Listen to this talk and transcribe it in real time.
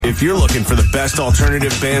If you're looking for the best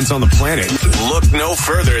alternative bands on the planet, look no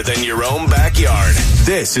further than your own backyard.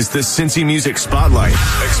 This is the Cincy Music Spotlight,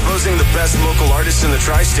 exposing the best local artists in the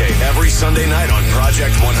tri-state every Sunday night on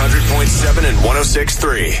Project 100.7 and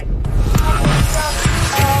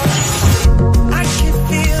 106.3. I can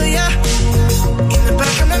feel ya in the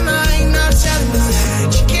back of my mind, not telling me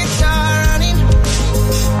that you can't start running.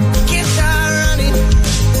 You can't start running.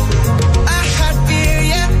 I had fear,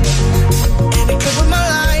 yeah, and it covered my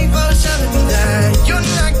life. Telling me that you're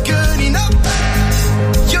not good enough.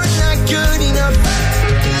 You're not good enough.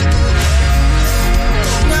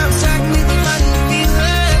 Now I'm stuck with the funny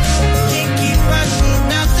feeling. Can't keep running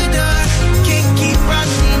out the door. Can't keep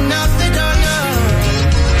running out the door, no.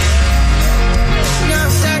 Now I'm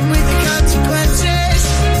stuck with the consequences.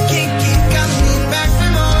 Can't keep coming back for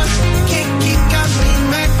more. Can't keep coming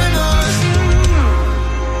back for more.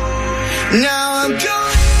 Now I'm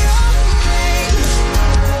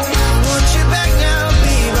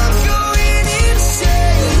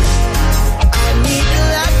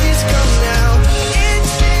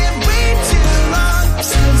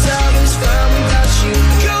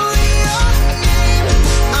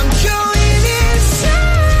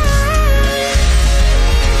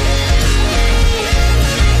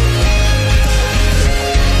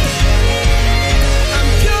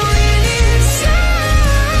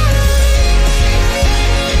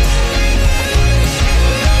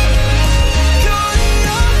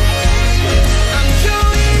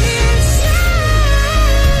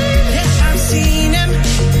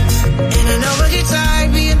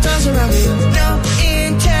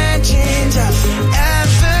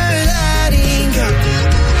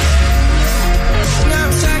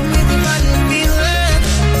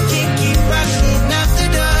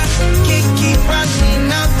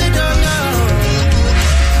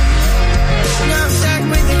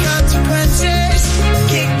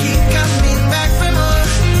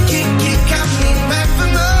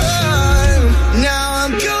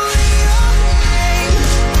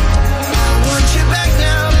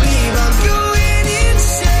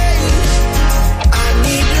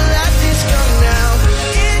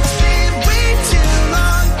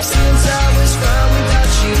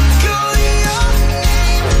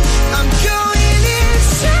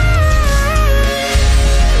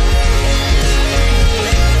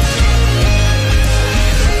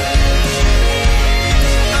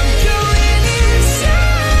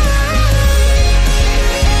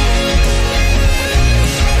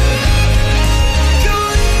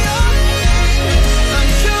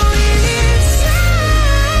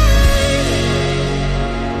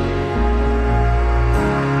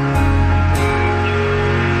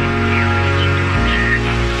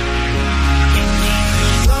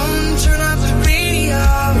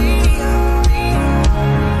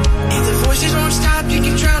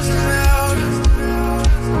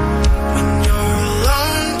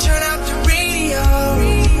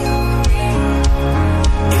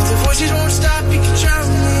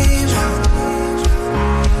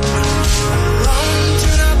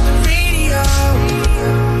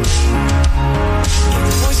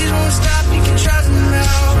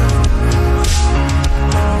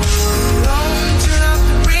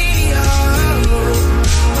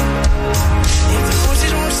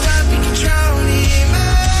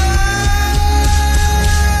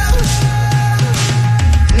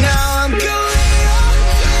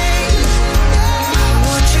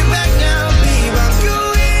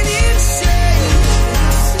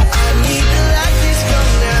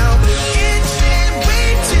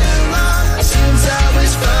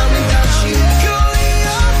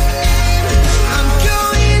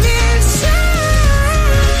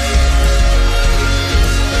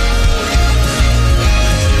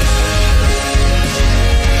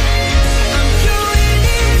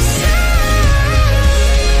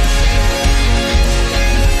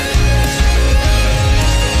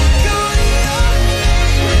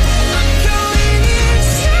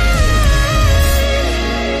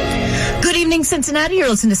Cincinnati, you're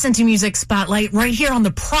listening to Cincy Music Spotlight right here on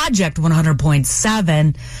the Project 100.7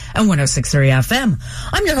 and 106.3 FM.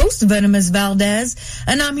 I'm your host, Venomous Valdez,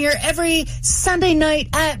 and I'm here every Sunday night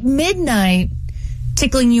at midnight,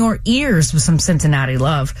 tickling your ears with some Cincinnati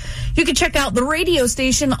love. You can check out the radio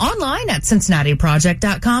station online at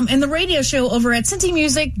CincinnatiProject.com and the radio show over at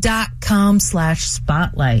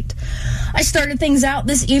CincyMusic.com/spotlight. I started things out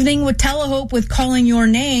this evening with Telehope with Calling Your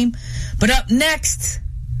Name, but up next,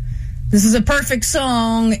 this is a perfect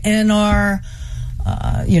song in our,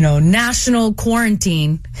 national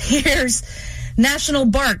quarantine. Here's National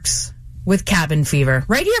Barks with Cabin Fever,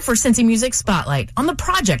 right here for Cincy Music Spotlight on the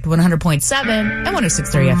Project 100.7 and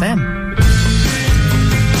 106.3 FM.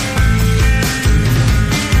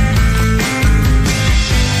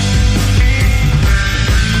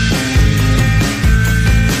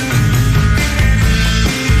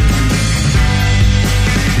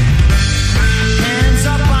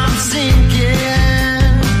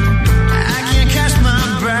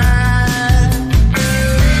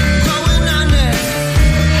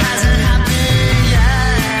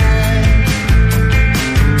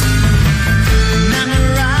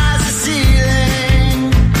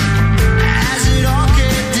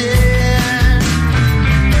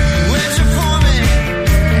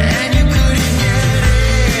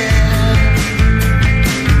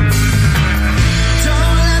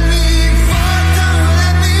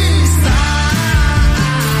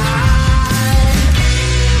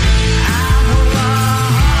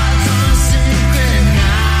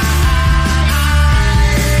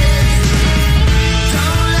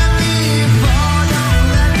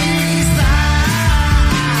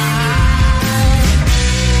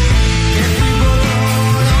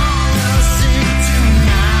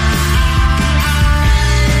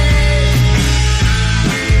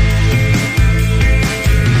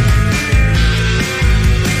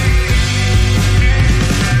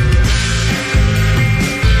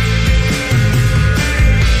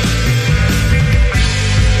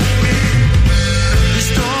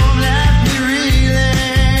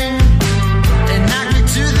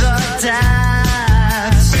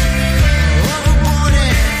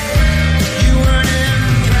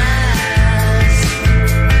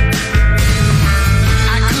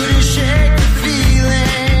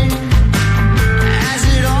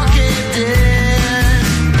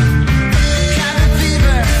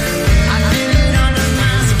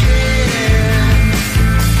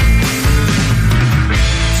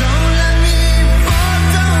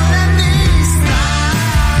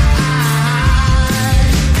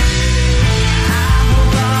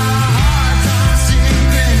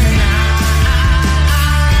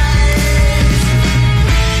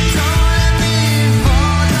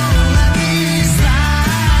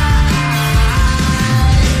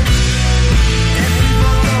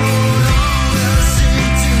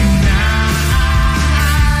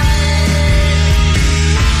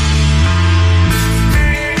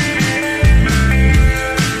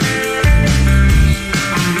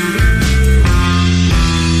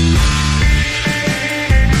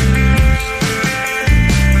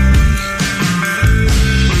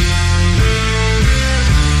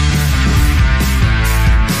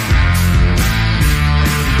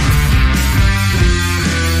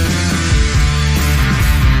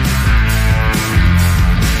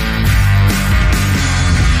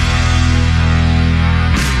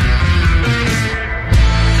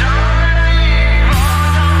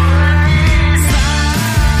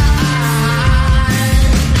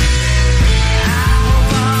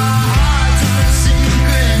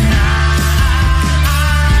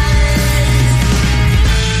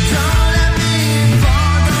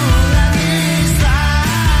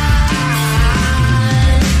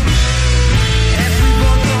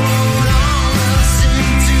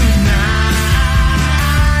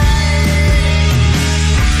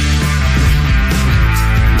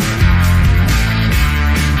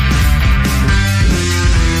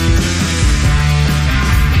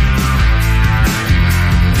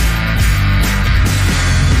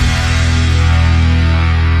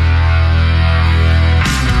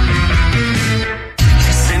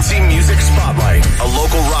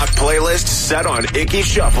 Underground Icky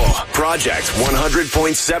Shuffle. Project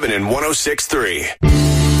 100.7 and 106.3.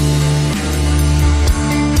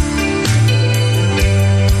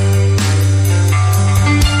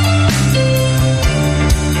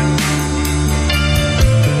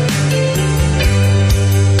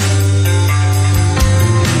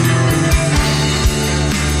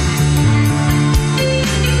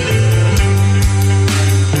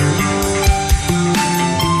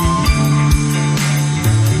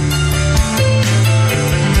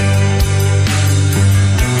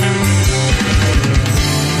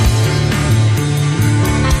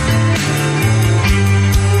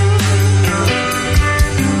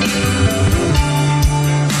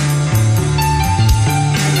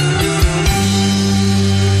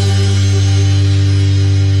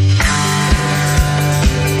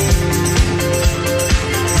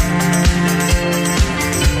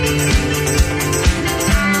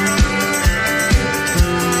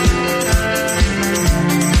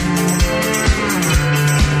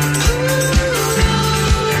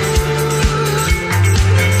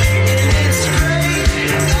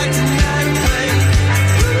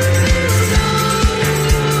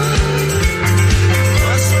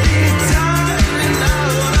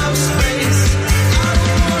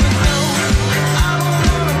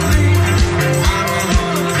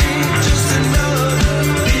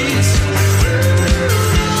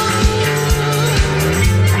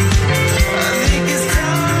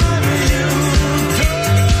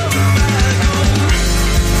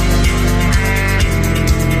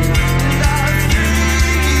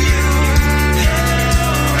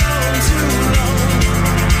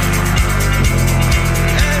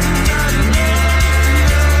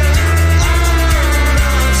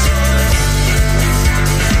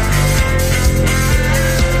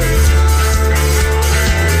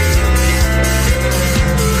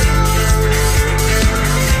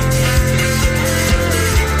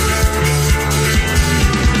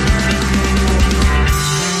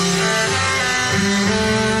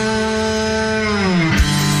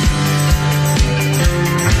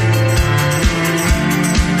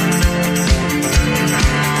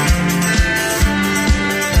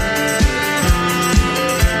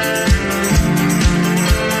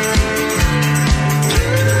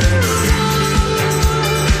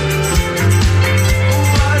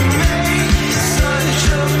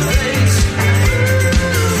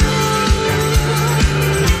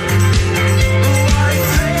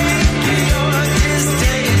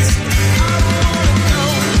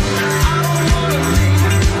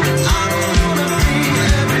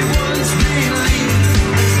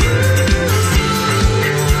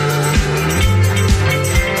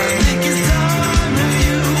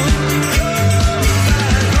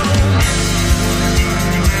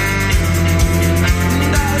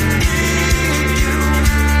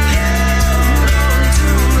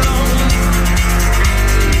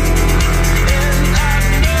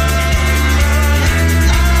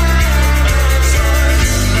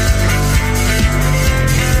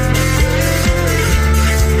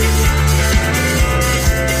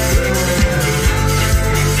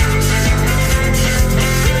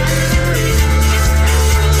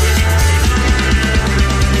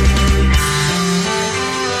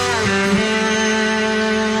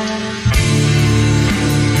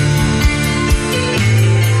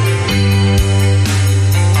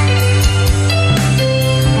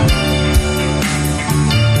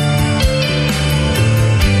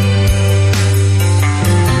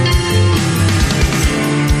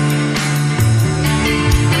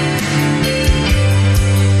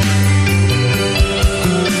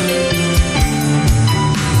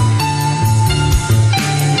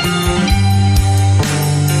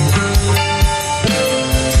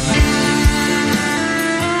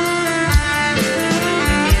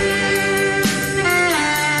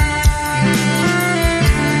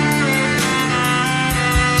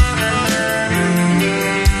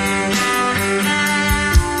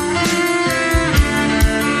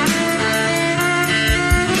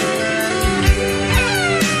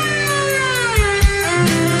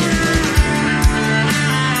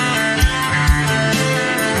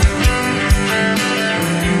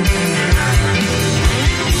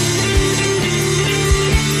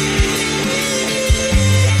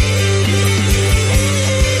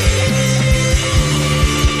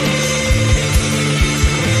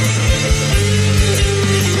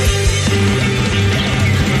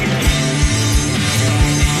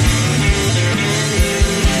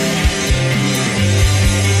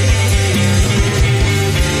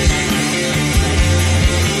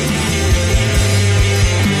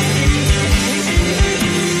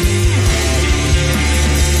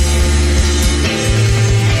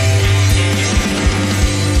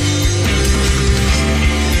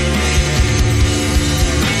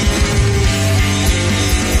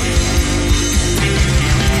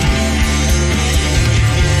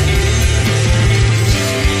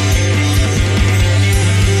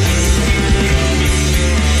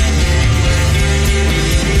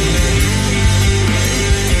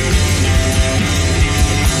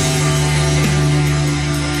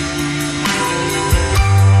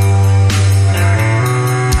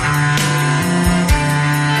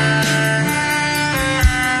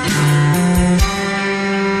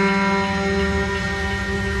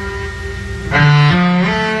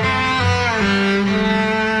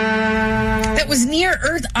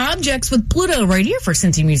 Objects with Pluto right here for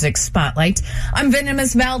Cincy Music Spotlight. I'm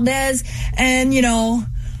Venomous Valdez, and,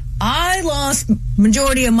 I lost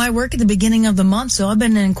majority of my work at the beginning of the month, so I've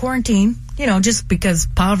been in quarantine, just because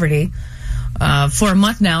poverty, for a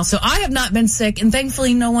month now. So I have not been sick, and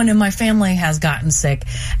thankfully no one in my family has gotten sick.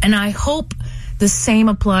 And I hope the same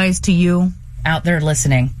applies to you out there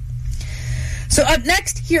listening. So up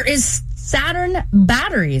next, here is Saturn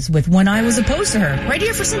Batteries with When I Was Opposed to Her, right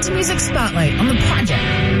here for Cincy Music Spotlight on the project.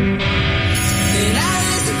 That I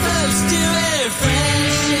was supposed to have a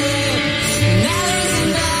friendship. Now there's a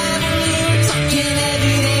night when we were talking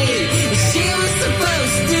every day. She was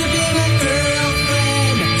supposed to be my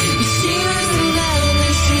girlfriend. She was in love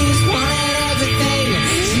and she just wanted everything.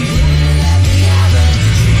 She wouldn't let me have her.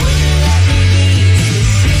 She wouldn't let me be.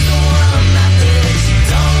 She's the one I'm after. She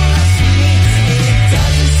don't love me. And it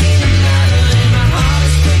doesn't seem to matter. And my heart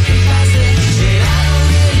is breaking fast. And I don't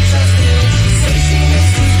really trust her. She says she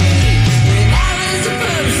misses me.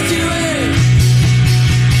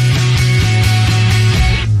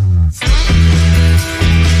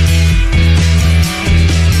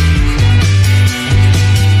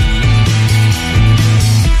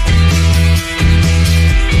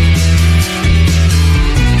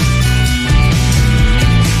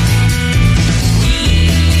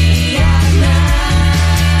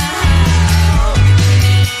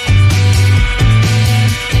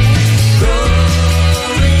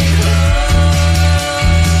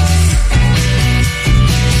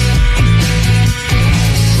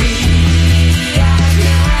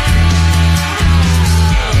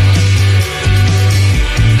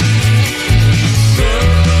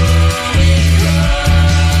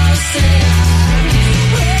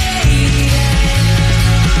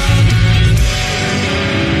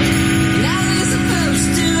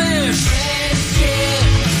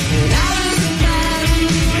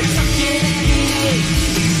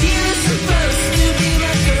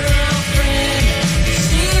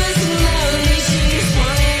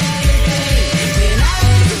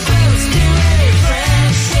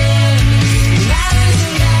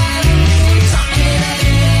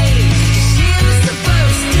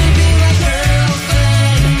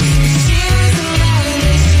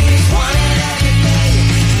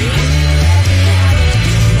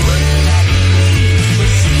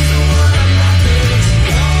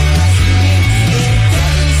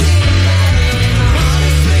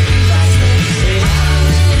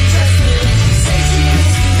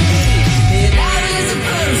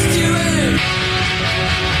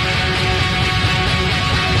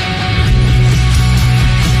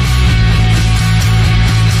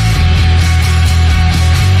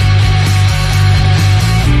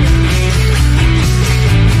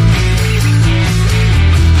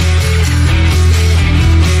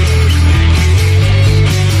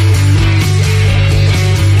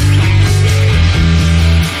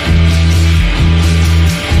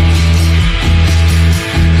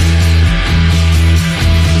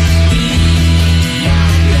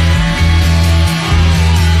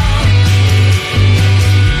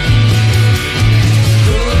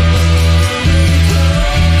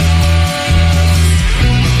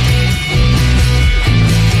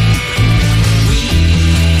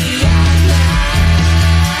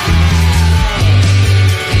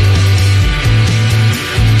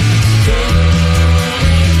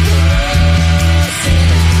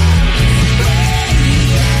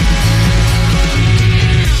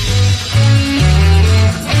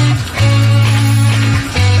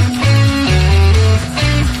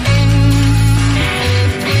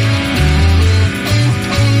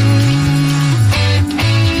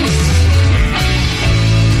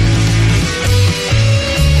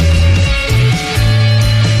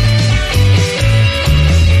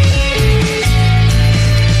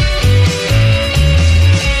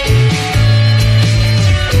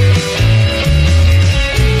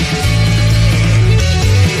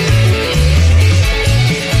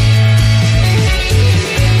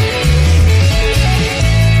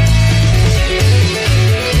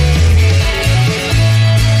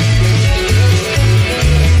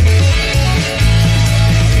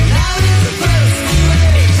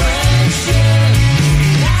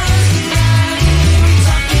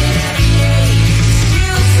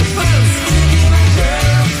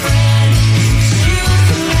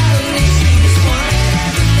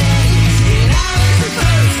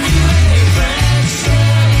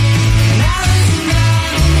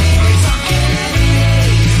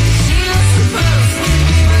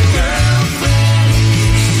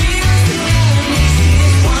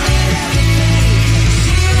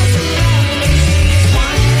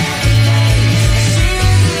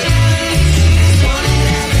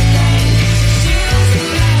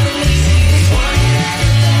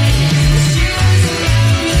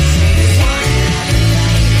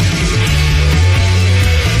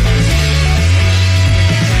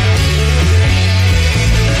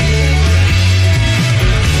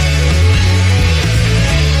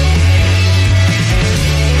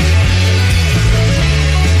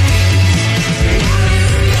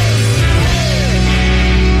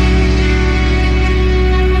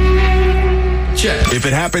 If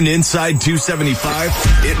it happened inside 275,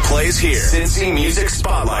 it plays here. Cincy Music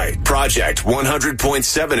Spotlight, Project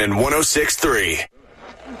 100.7 and 106.3.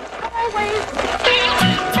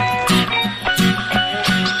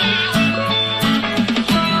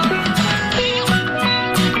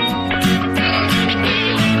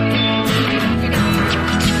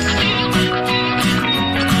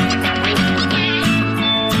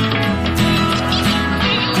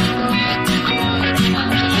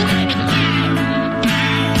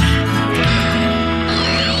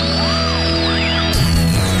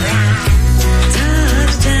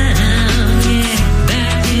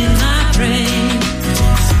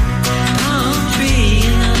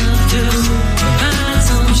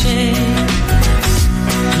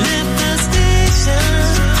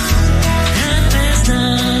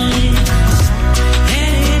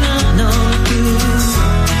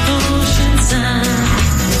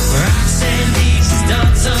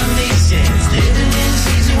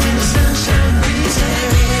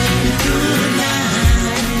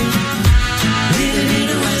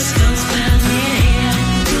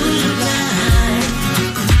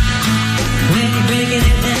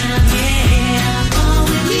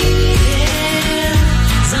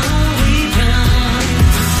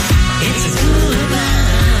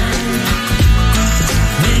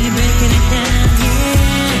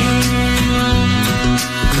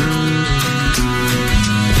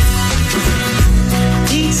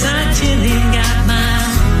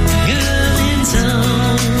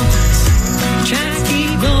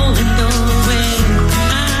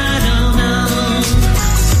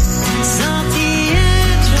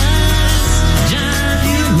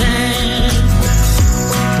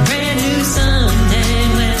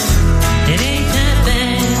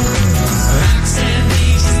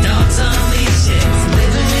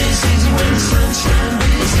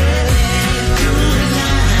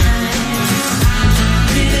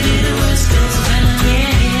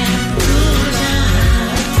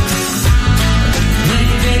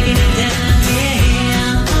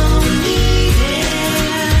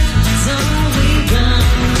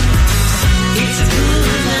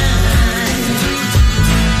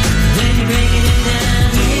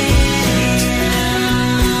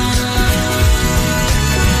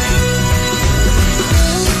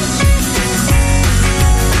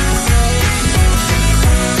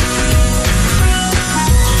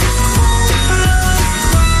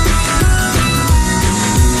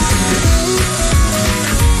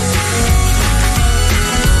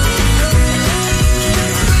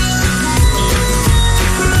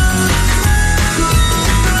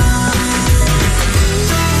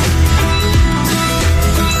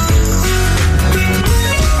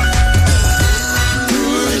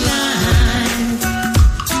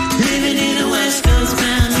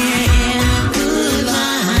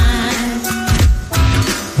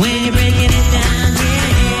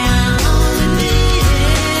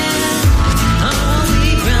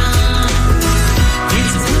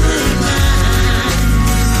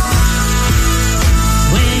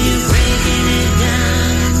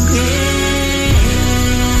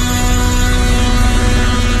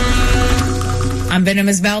 I'm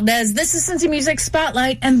Venomous Valdez. This is Cincy Music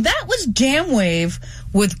Spotlight, and that was Jamwave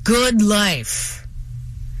with Good Life.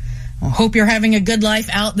 I hope you're having a good life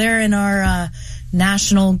out there in our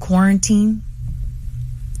national quarantine.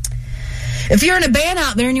 If you're in a band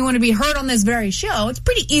out there and you want to be heard on this very show, it's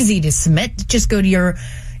pretty easy to submit. Just go to your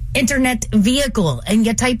internet vehicle and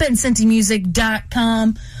you type in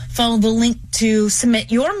cincymusic.com. Follow the link to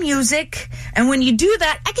submit your music. And when you do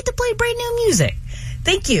that, I get to play brand new music.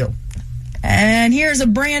 Thank you. And here's a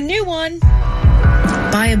brand new one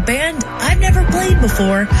by a band I've never played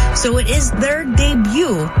before, so it is their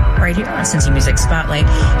debut right here on Cincy Music Spotlight.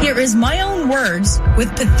 Here is My Own Words with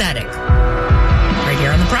Pathetic, right here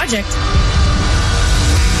on the project.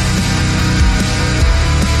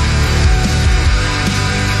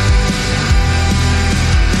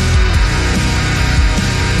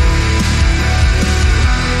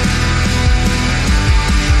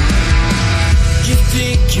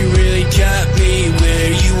 You really got me where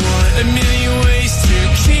you want. A million ways to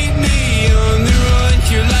keep me on the run.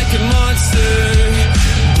 You're like a monster,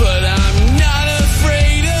 but I'm not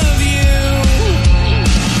afraid of you.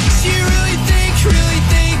 You really think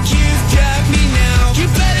you've got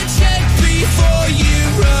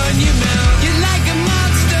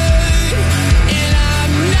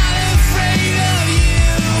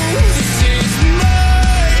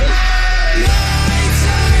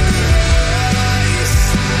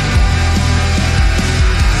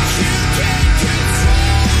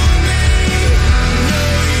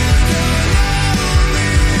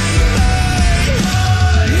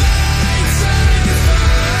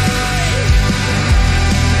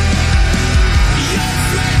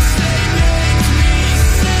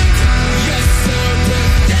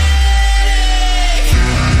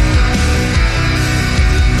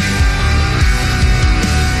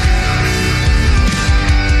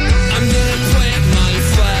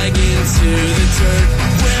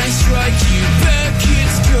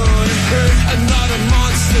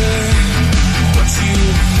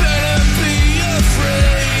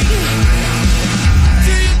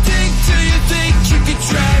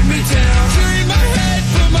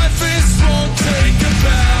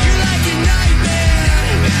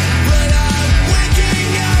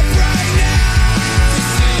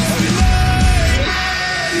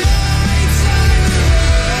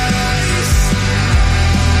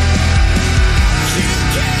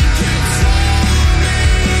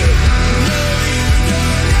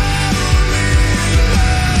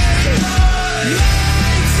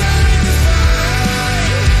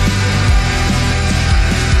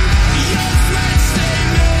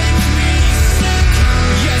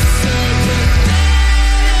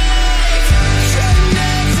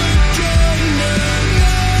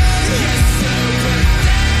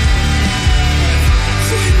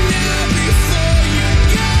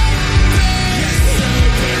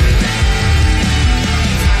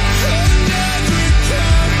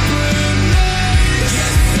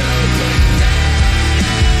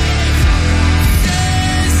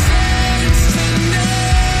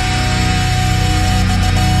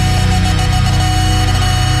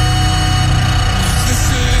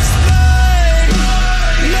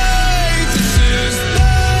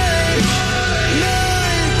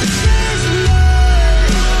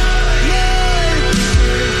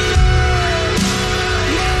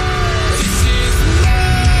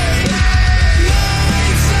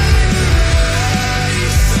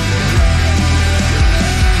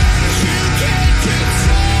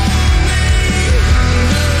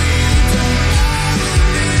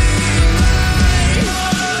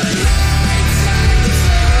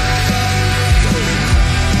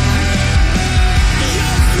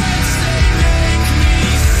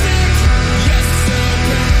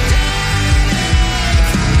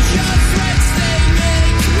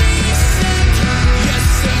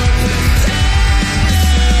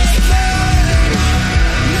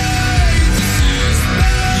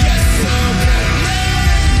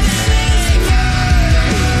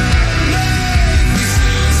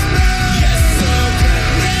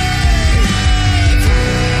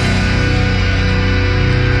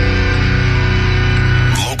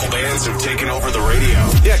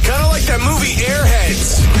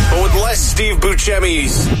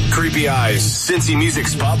knees, creepy eyes. Cincy Music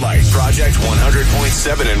Spotlight, Project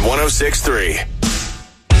 100.7 and 106.3.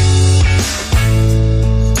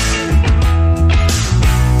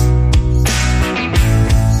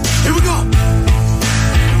 Here we go.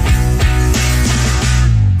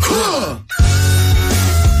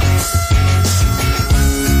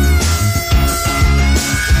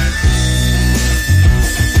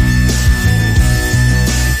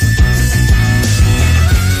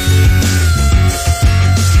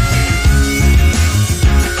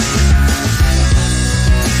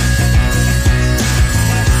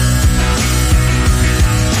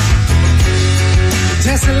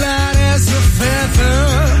 Light as a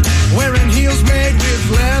feather, wearing heels made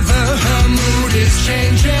with leather. Her mood is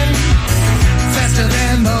changing faster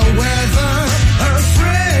than the weather. Her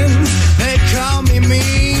friends, they call me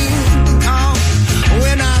mean. Oh,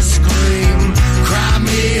 when I scream, cry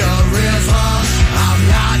me a river. I'm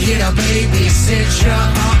not here to babysit ya.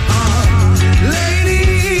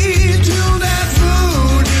 Lady, do that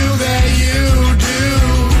voodoo that you do.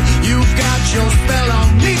 You've got your spell on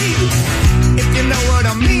me. If you know what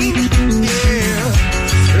I mean, yeah.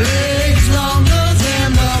 Legs longer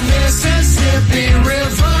than the Mississippi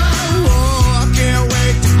River. Oh, I can't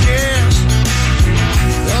wait to kiss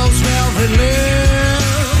those velvet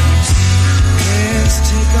lips. Yes,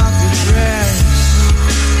 take off your dress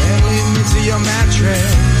and lead me to your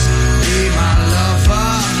mattress. Be my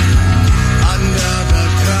lover under the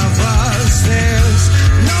covers. There's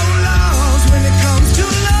no laws when it comes to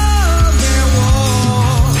love and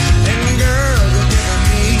war. And girl, you're giving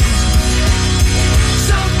me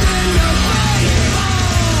something to fight for.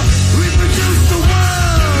 Reproduce the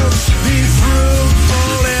world, be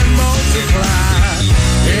fruitful and multiply.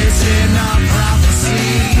 It's in our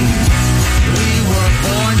prophecy. We were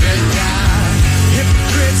born to die.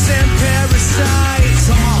 Hypocrites and parasites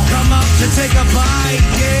come up to take a bite,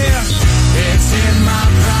 yeah. It's in my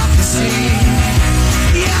prophecy.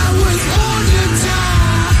 Yeah, I was born to die.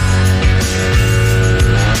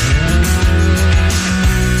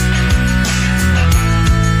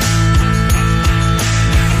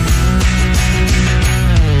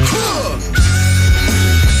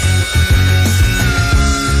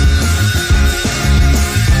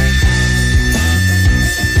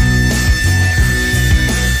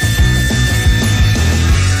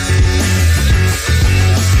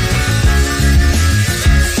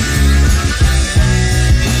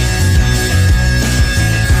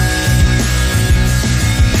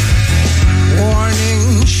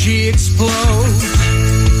 Warning, she explodes.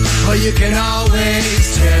 But you can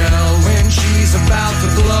always tell when she's about to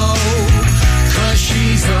blow. 'Cause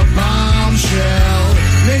she's a bombshell.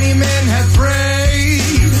 Many men have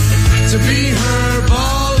prayed to be her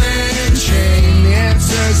ball and chain. The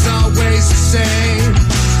answer's always the same.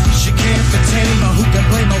 She can't contain, but who can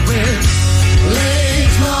blame her with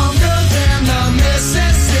legs longer than the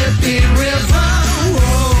Mississippi River?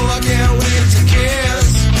 Oh, I can't wait to kiss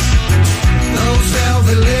those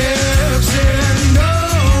velvet lips. And no,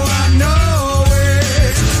 I know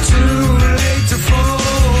it's too late to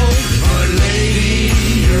fall. But lady,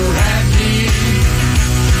 you had me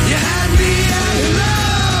at hello.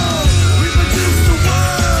 Reproduce the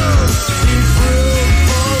world, be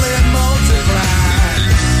fruitful and multiply.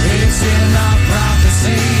 It's in our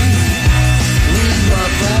prophecy. We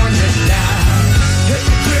were born to die.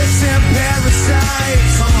 Hypocrites and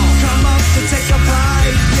parasites come up to take a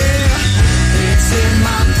bite, yeah. It's in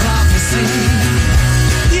my prophecy.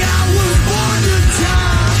 Yeah, I was born to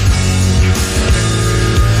die.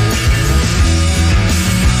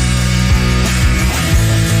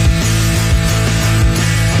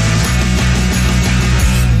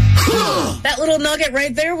 That little nugget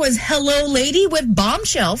right there was Hello Lady with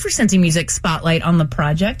Bombshell for Cincy Music Spotlight on the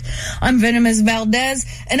Project. I'm Venomous Valdez,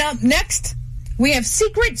 and up next, we have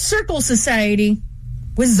Secret Circle Society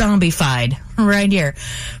with Zombified right here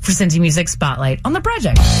for Cincy Music Spotlight on the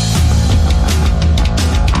Project.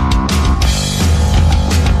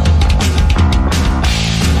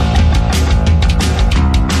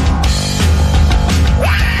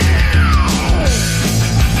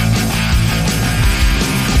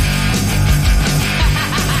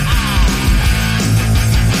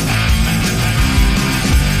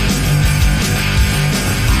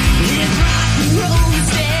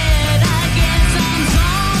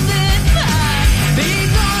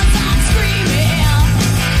 Because I'm screaming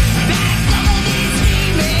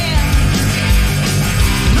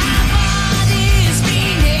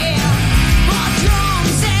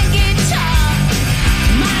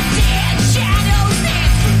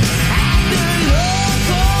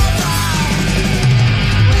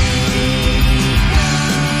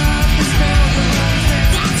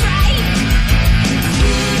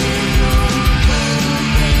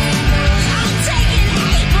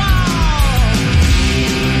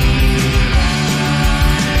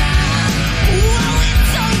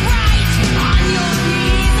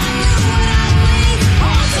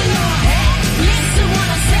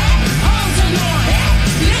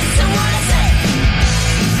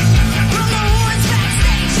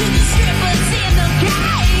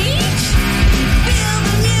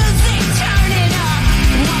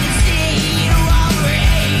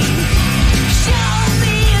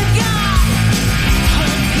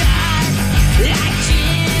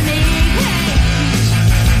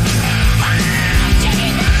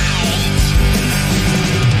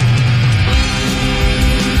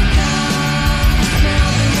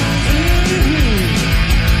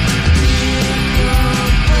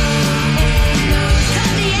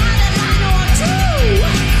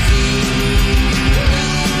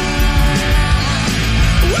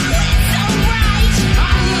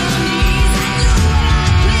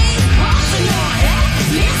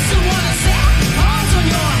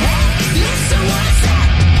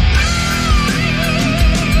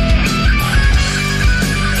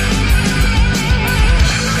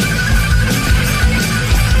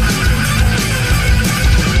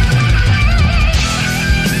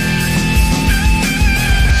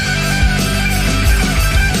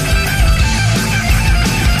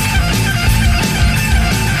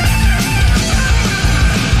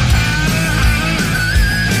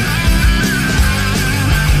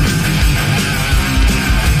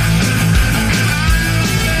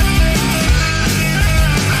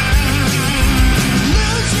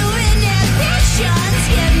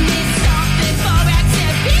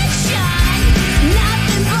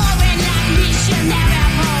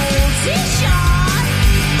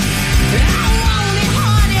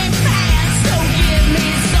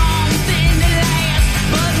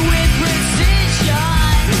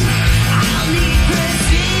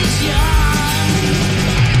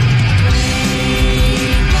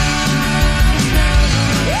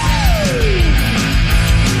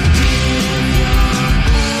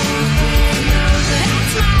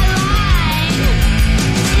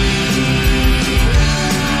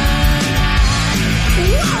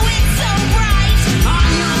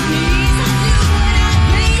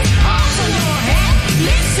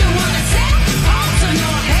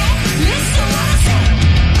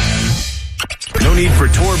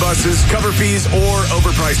taxes, cover fees, or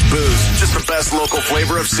overpriced booze. Just the best local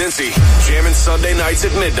flavor of Cincy. Jamming Sunday nights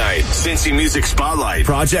at midnight. Cincy Music Spotlight.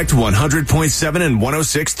 Project 100.7 and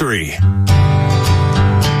 106.3.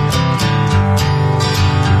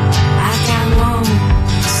 I got one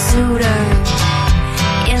suitor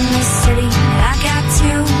in the city. I got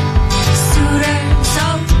two suitors.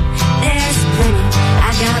 Oh, there's plenty.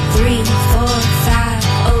 I got 3, 4, 5.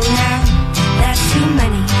 Oh, now that's too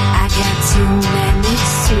many. I got too many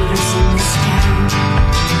suitors in this town.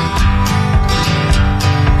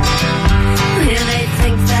 Well, they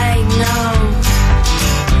think they know,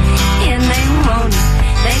 and they won't.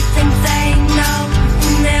 They think they know,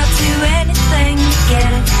 and they'll do anything to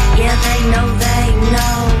get it. Yeah, they know,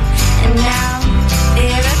 and now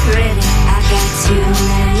they're regretting. I got too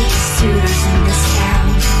many suitors in this town.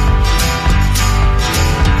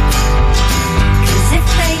 'Cause if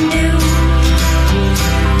they knew,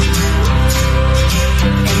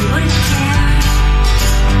 they wouldn't care.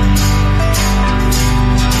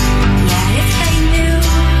 Yeah, if they knew,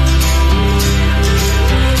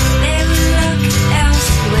 they would look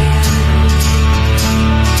elsewhere.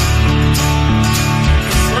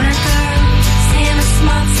 'Cause when a girl's in a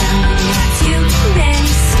small town, you got too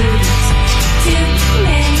many suitors,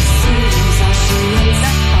 all she ends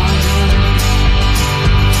up all alone.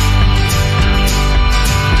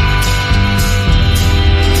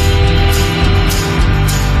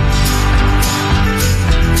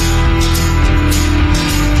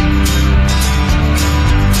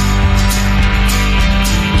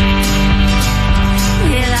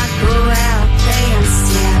 Will I go out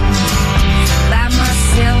dancing by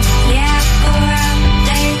myself? Yeah, I go out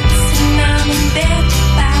dancing. I'm in bed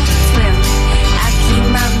by 12. I keep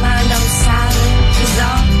my mind on silent, 'cause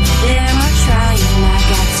all them are trying. I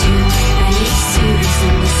got too many suitors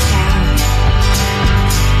in this town.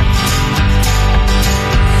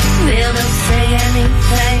 Will they'll say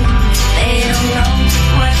anything? They don't know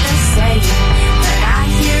what they're saying, but I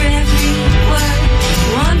hear every word.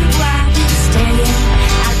 Wonder why they're staying.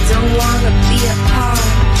 I don't wanna be a part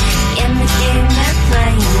in the game they're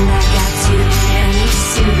playing. I got too many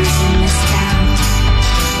suitors in this town.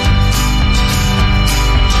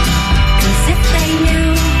 'Cause if they knew,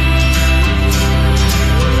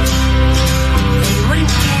 they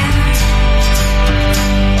wouldn't care.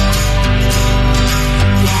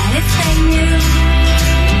 Yeah, if they knew,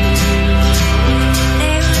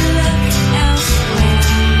 they would look elsewhere.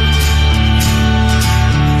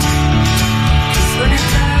 'Cause when a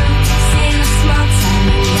girl's in a small town,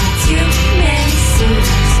 you got too many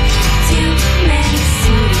suitors,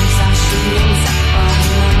 all she ends up all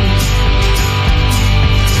alone.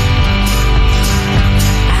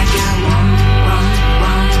 I got one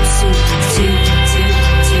suit, two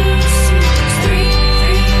suitors, 3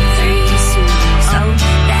 suitors. Oh,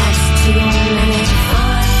 that's too many.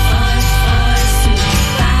 4 suitors,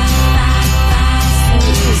 5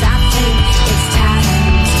 suitors. I think it's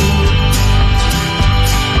time to.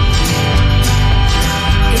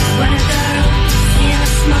 'Cause when a girl's in a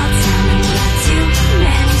small town, you got too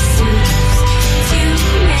many suitors,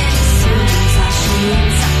 all she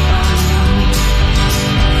ends up all alone.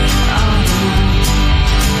 All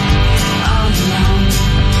alone.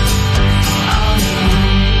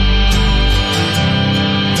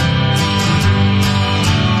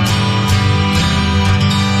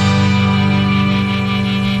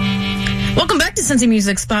 Welcome back to Cincy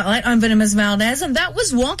Music Spotlight. I'm Venomous Valdez, and that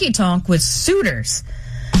was Wonky Tonk with Suitors.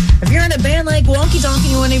 If you're in a band like Wonky Tonk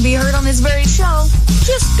and you want to be heard on this very show,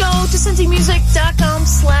 just go to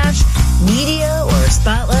cincymusic.com/media or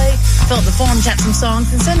spotlight, fill out the form, chat some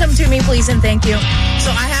songs, and send them to me, please, and thank you.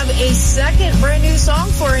 So I have a second brand new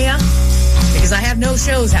song for you, because I have no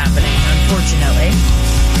shows happening, unfortunately.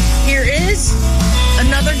 Here is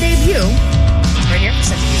another debut, right here for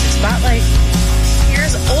Cincy Music Spotlight.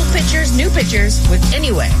 Here's Old Pictures, New Pictures with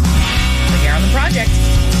Anyway, right here on the project.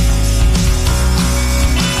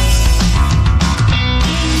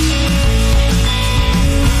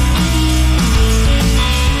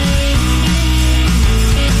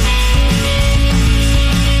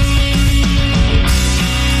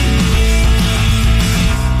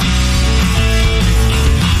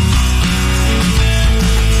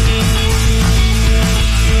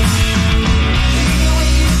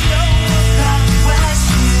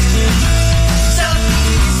 So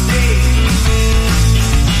easy.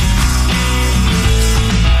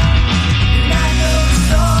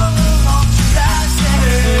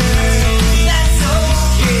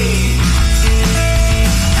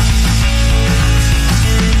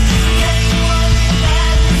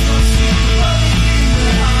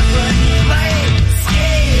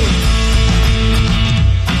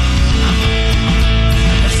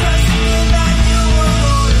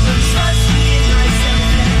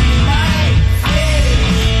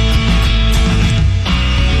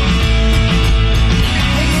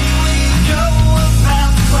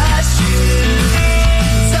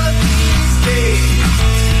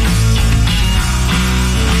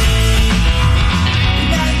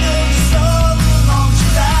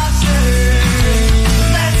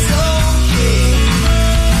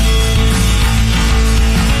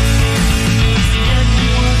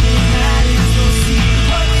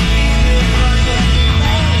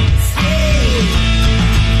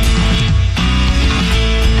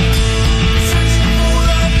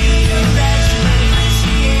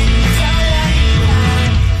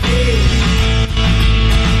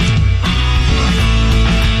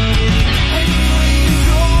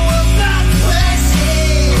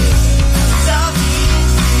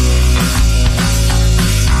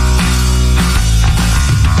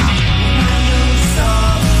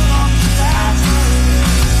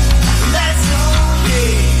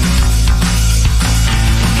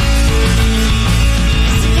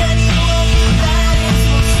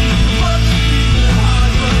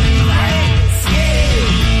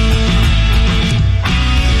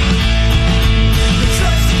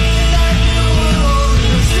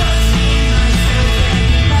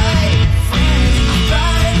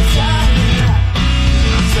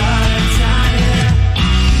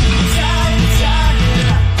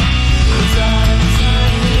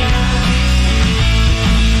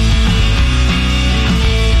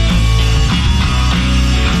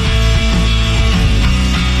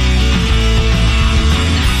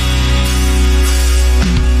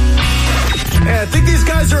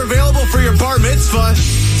 for your bar mitzvah.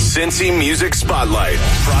 Cincy Music Spotlight.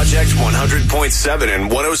 Project 100.7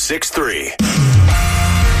 and 106.3.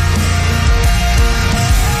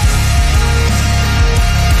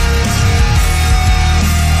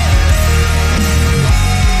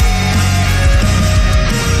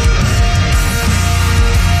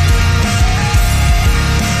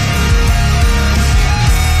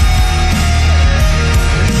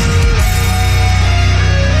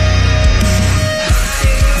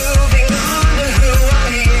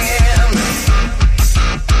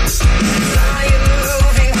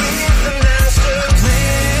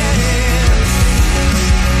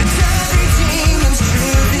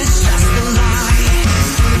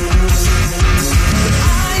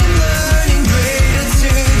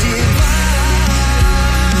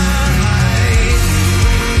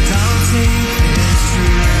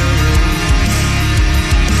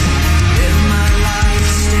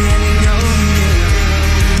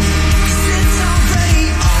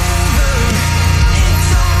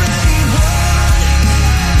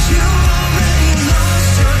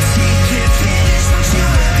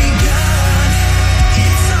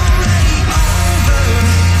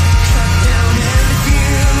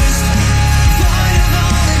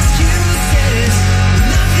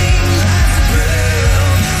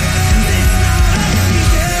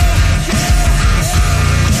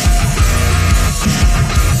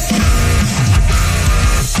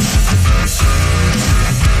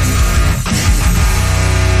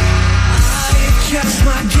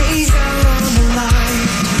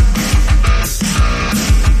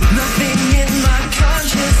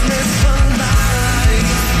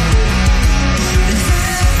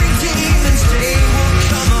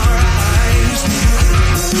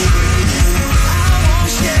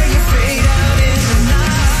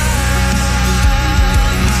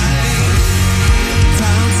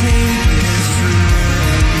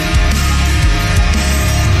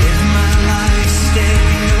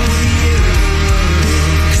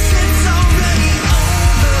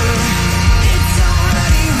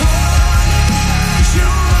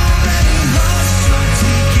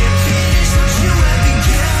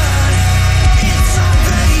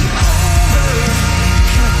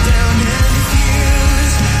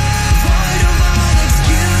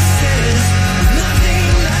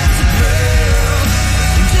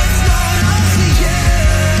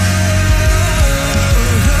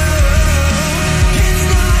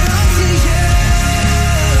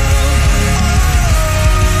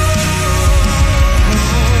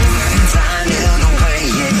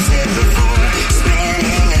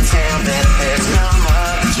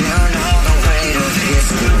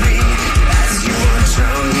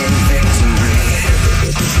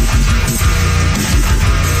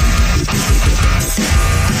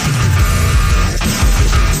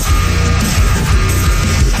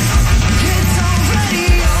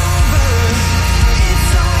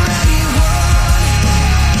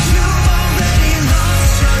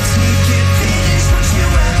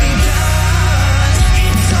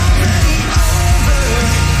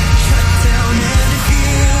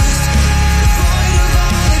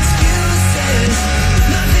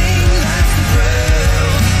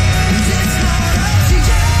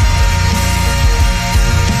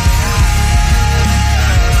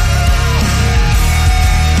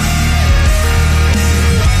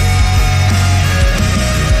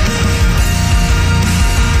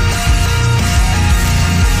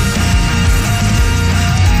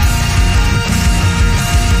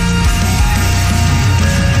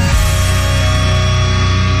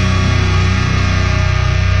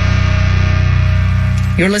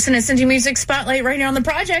 You're listening to Cincy Music Spotlight right here on the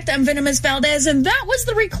project. I'm Venomous Valdez, and that was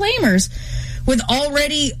the Reclaimers with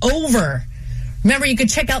Already Over. Remember, you can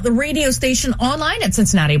check out the radio station online at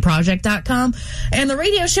CincinnatiProject.com and the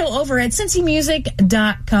radio show over at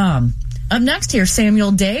CincyMusic.com. Up next, here's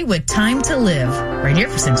Samuel Day with Time to Live, right here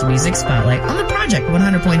for Cincy Music Spotlight on the Project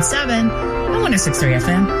 100.7 and 106.3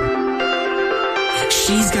 FM.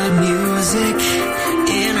 She's got music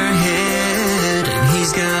in her head, and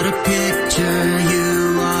he's got a picture you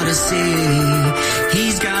ought to see.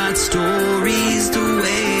 He's got stories to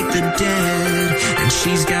wake the dead, and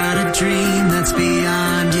she's got a dream that's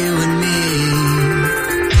beyond you and me.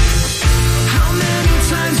 How many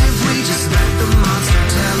times have we just let the monster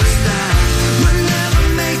tell us that we'll never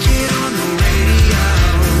make it on the radio?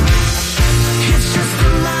 It's just the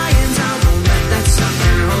lions, I won't let that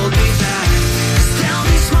sucker hold me back, 'cause they'll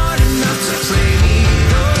be smart enough to play me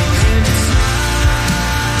those. And it's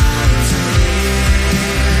time to live.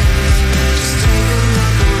 Just take a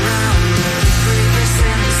look around, let it breathe us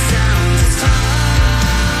and the sounds. It's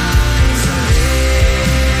time to live.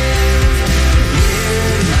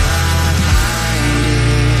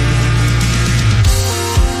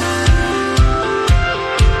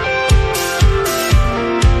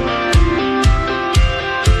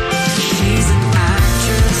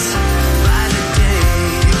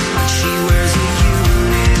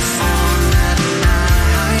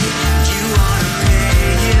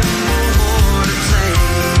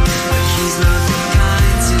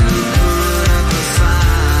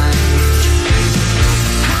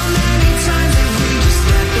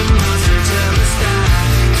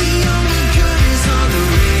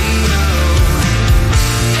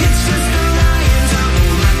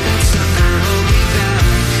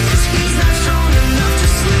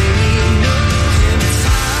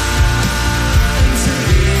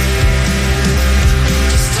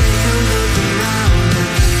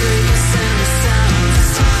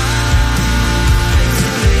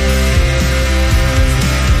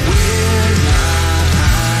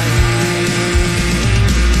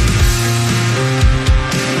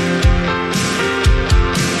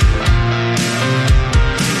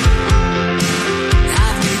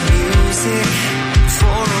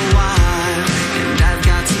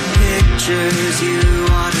 pictures you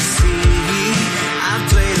ought to see. I've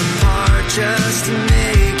played a part just to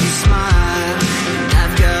make you smile.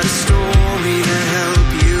 I've got a story to help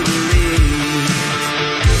you believe.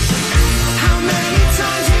 How many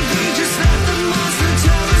times have we just let the monster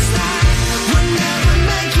tell us that we'll never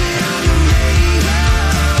make it on the radio?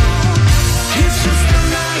 It's just a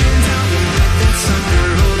lying down and let that sucker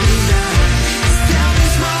hold me down. Still be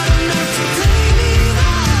smart enough to play me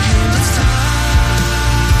wrong. It's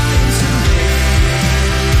time to live.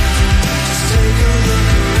 Just take a look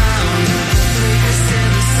around at the biggest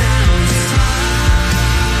and the sound. It's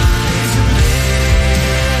time to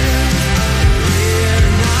live. We're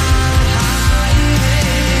not hiding.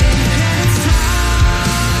 It's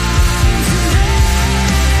time to live.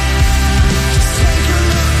 Just take a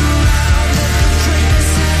look around at the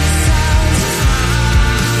biggest and the sound. It's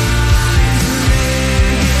time to live. We're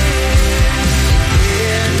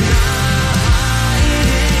not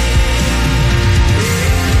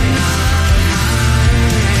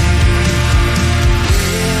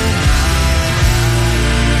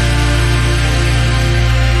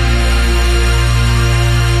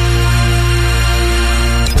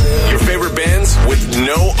Your favorite bands with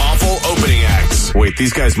no awful opening acts. Wait,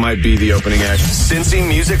 these guys might be the opening act. Cincy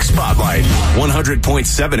Music Spotlight,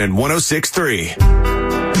 100.7 and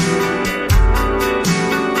 106.3.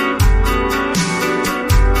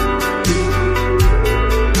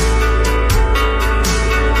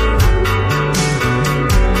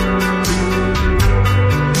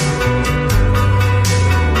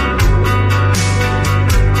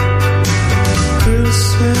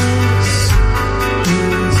 Christmas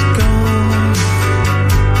is gone.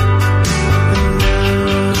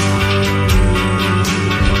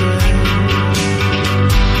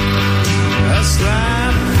 A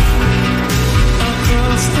slap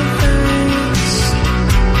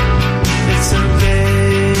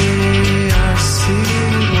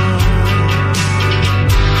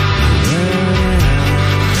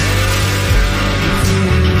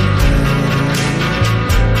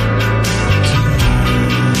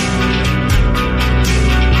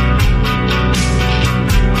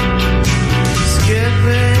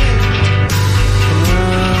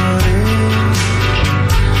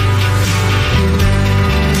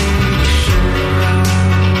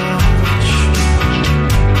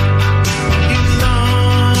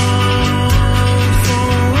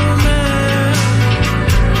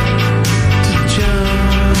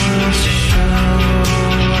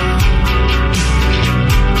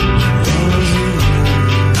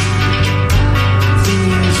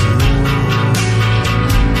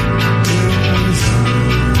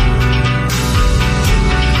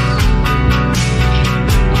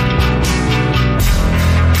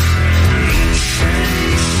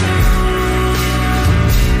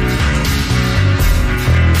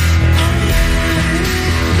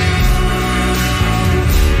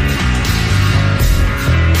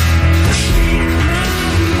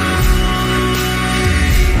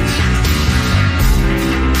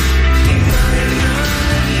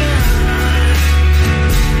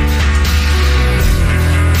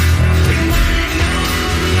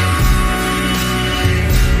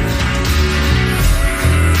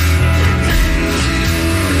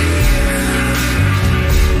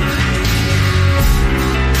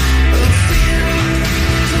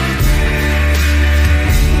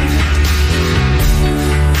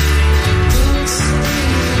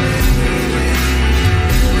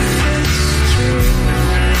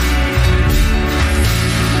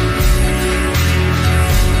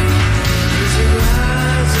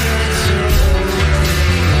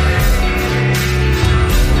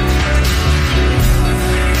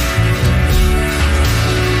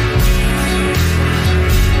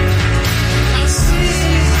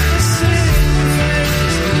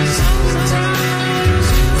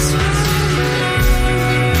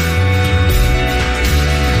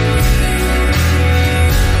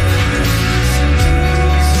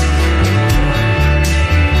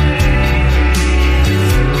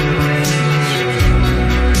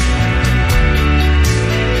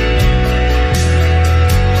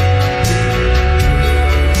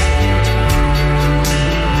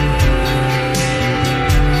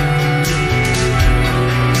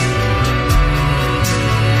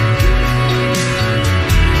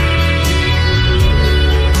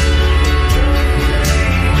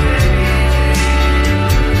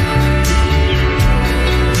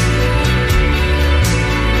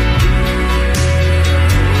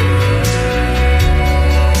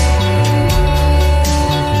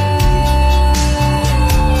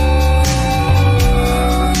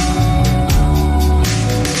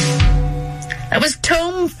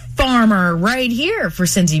here for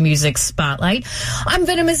Cincy Music Spotlight. I'm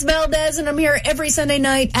Venomous Valdez, and I'm here every Sunday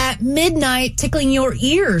night at midnight, tickling your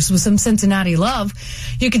ears with some Cincinnati love.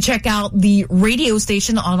 You can check out the radio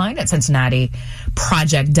station online at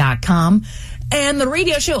CincinnatiProject.com. and the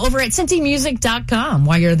radio show over at CincyMusic.com.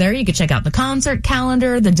 While you're there, you can check out the concert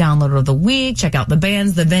calendar, the download of the week, check out the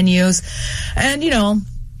bands, the venues. And,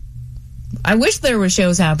 I wish there were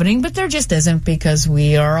shows happening, but there just isn't because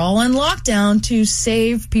we are all in lockdown to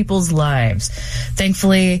save people's lives.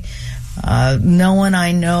 Thankfully, no one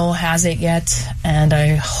I know has it yet, and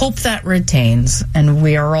I hope that retains. And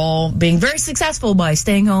we are all being very successful by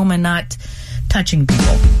staying home and not touching people.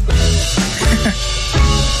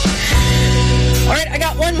 All right, I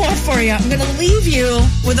got one more for you. I'm going to leave you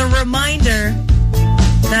with a reminder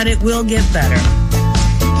that it will get better.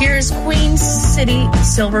 Here's Queen City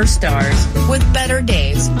Silver Stars with Better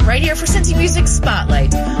Days, right here for Cincy Music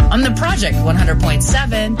Spotlight on the Project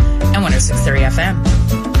 100.7 and 106.3 FM.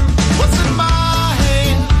 What's in my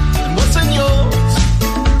hand and what's in yours?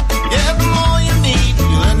 Yeah, the more you need,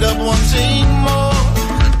 you'll end up wanting more.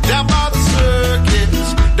 Down by the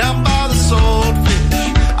circus, down by the swordfish,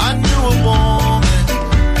 I knew a woman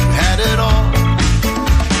who had it all.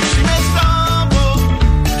 She may stumble,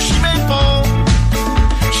 she may fall,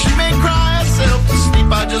 she may cry herself to sleep,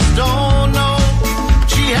 I just don't know.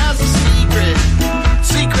 She has a secret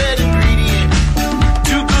ingredient,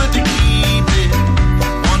 too good to keep it,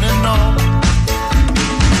 one and all.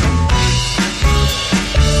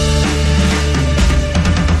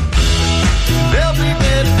 There'll be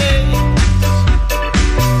better days,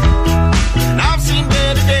 and I've seen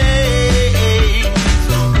better days.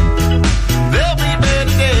 So there'll be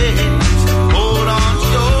better days. Hold on to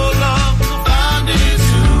your love, you'll find it's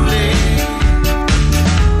too late.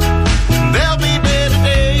 There'll be better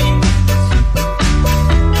days.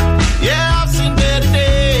 Yeah, I've seen better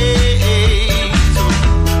days. So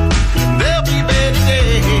there'll be better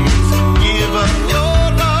days. Give up your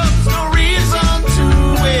love, there's no reason to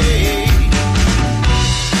wait.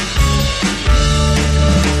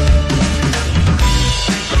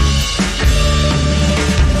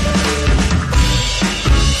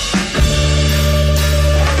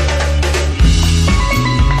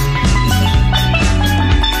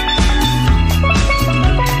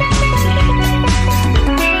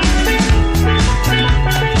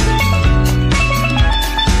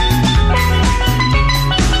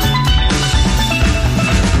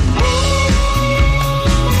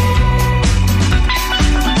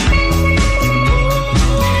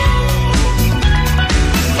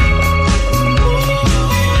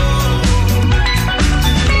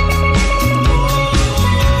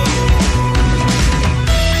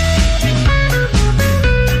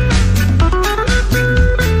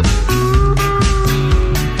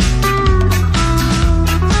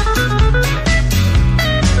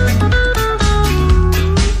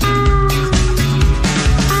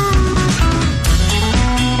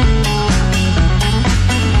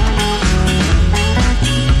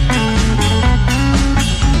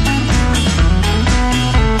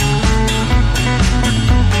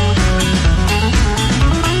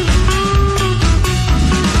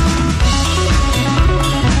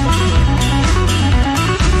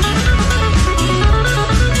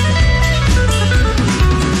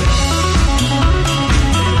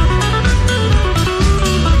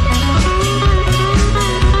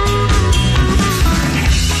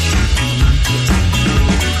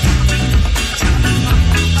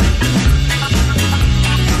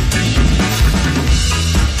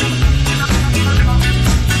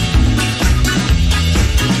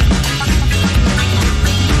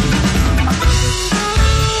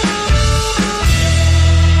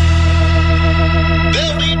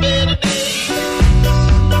 There'll be better days.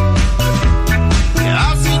 Yeah,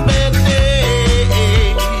 I've seen better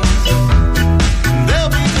days. There'll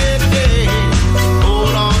be better days.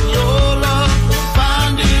 Hold on your love, you'll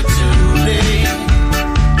find it too late.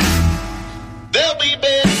 There'll be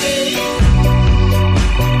better days.